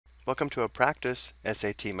Welcome to a practice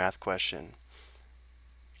SAT math question.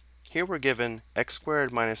 Here we're given x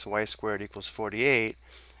squared minus y squared equals 48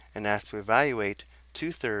 and asked to evaluate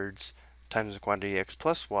 2/3 times the quantity x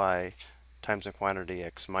plus y times the quantity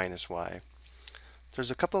x minus y.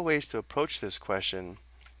 There's a couple of ways to approach this question,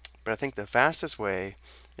 but I think the fastest way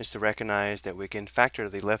is to recognize that we can factor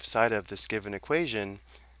the left side of this given equation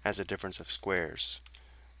as a difference of squares.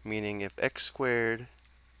 Meaning if x squared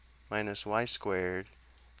minus y squared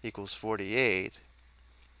equals 48,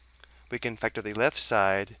 we can factor the left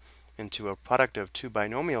side into a product of two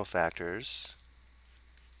binomial factors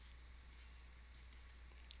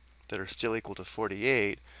that are still equal to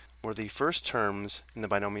 48, where the first terms in the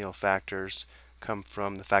binomial factors come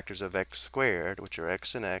from the factors of x squared, which are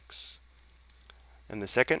x and x, and the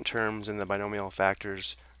second terms in the binomial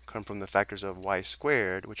factors come from the factors of y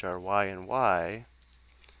squared, which are y and y,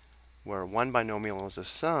 where one binomial is a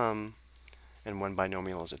sum and one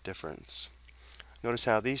binomial is a difference. Notice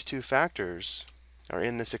how these two factors are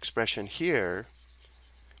in this expression here,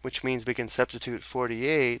 which means we can substitute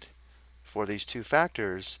 48 for these two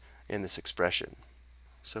factors in this expression.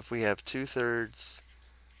 So if we have 2/3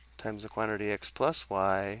 times the quantity x plus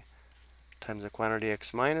y times the quantity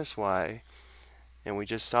x minus y, and we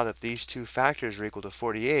just saw that these two factors are equal to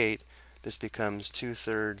 48, this becomes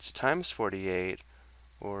 2/3 times 48,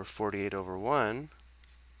 or 48 over 1.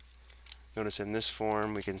 Notice in this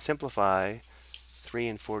form we can simplify. 3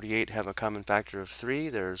 and 48 have a common factor of 3.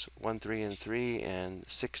 There's 1 3 and 3 and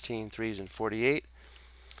 16 3s and 48.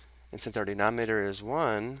 And since our denominator is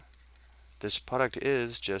 1, this product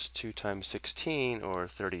is just 2 times 16, or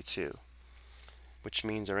 32, which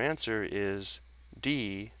means our answer is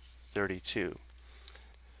D, 32.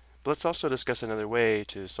 But let's also discuss another way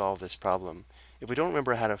to solve this problem. If we don't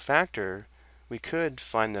remember how to factor, we could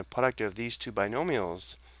find the product of these two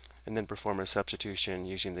binomials and then perform a substitution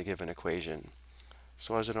using the given equation.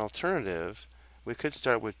 So as an alternative, we could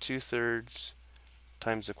start with 2/3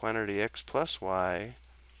 times the quantity x plus y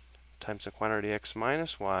times the quantity x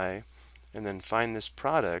minus y, and then find this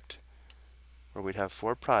product where we'd have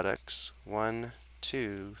four products, 1,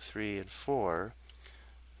 2, 3, and 4.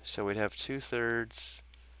 So we'd have 2/3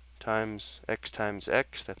 times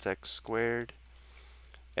x, that's x squared,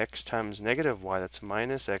 x times negative y, that's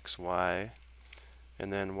minus xy,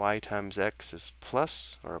 and then y times x is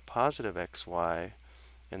plus, or a positive xy,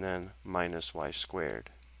 and then minus y squared.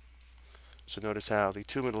 So notice how the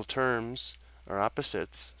two middle terms are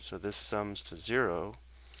opposites, so this sums to 0.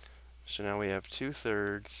 So now we have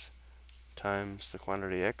 2/3 times the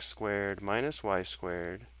quantity x squared minus y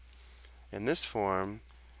squared. In this form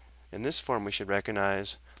we should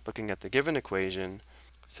recognize, looking at the given equation,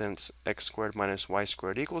 since x squared minus y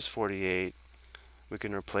squared equals 48, we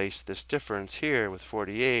can replace this difference here with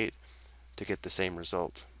 48 to get the same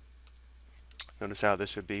result. Notice how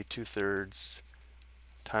this would be 2/3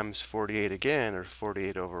 times 48 again, or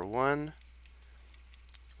 48 over 1,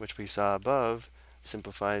 which we saw above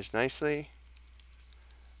simplifies nicely,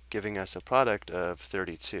 giving us a product of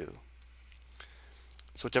 32.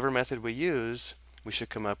 So whichever method we use, we should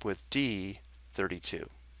come up with D, 32.